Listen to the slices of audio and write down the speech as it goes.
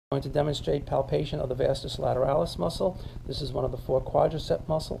I'm going to demonstrate palpation of the vastus lateralis muscle. This is one of the 4 quadricep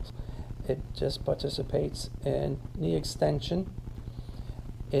muscles. It just participates in knee extension.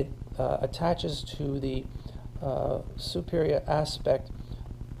 It attaches to the superior aspect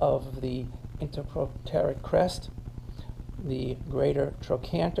of the interproteric crest, the greater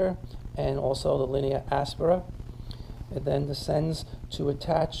trochanter, and also the linea aspera. It then descends to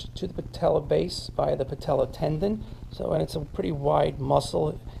attach to the patella base by the patella tendon. And it's a pretty wide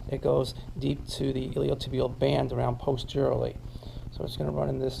muscle. It goes deep to the iliotibial band around posteriorly. So it's going to run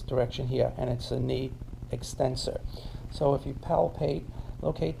in this direction here, and it's a knee extensor. So if you palpate,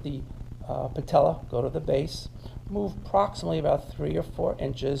 locate the patella, go to the base, move approximately about 3 or 4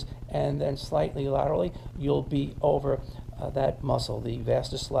 inches, and then slightly laterally, you'll be over that muscle, the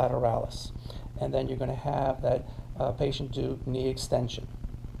vastus lateralis. And then you're going to have that patient do knee extension.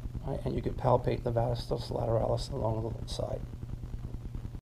 Right? And you can palpate the vastus lateralis along the side.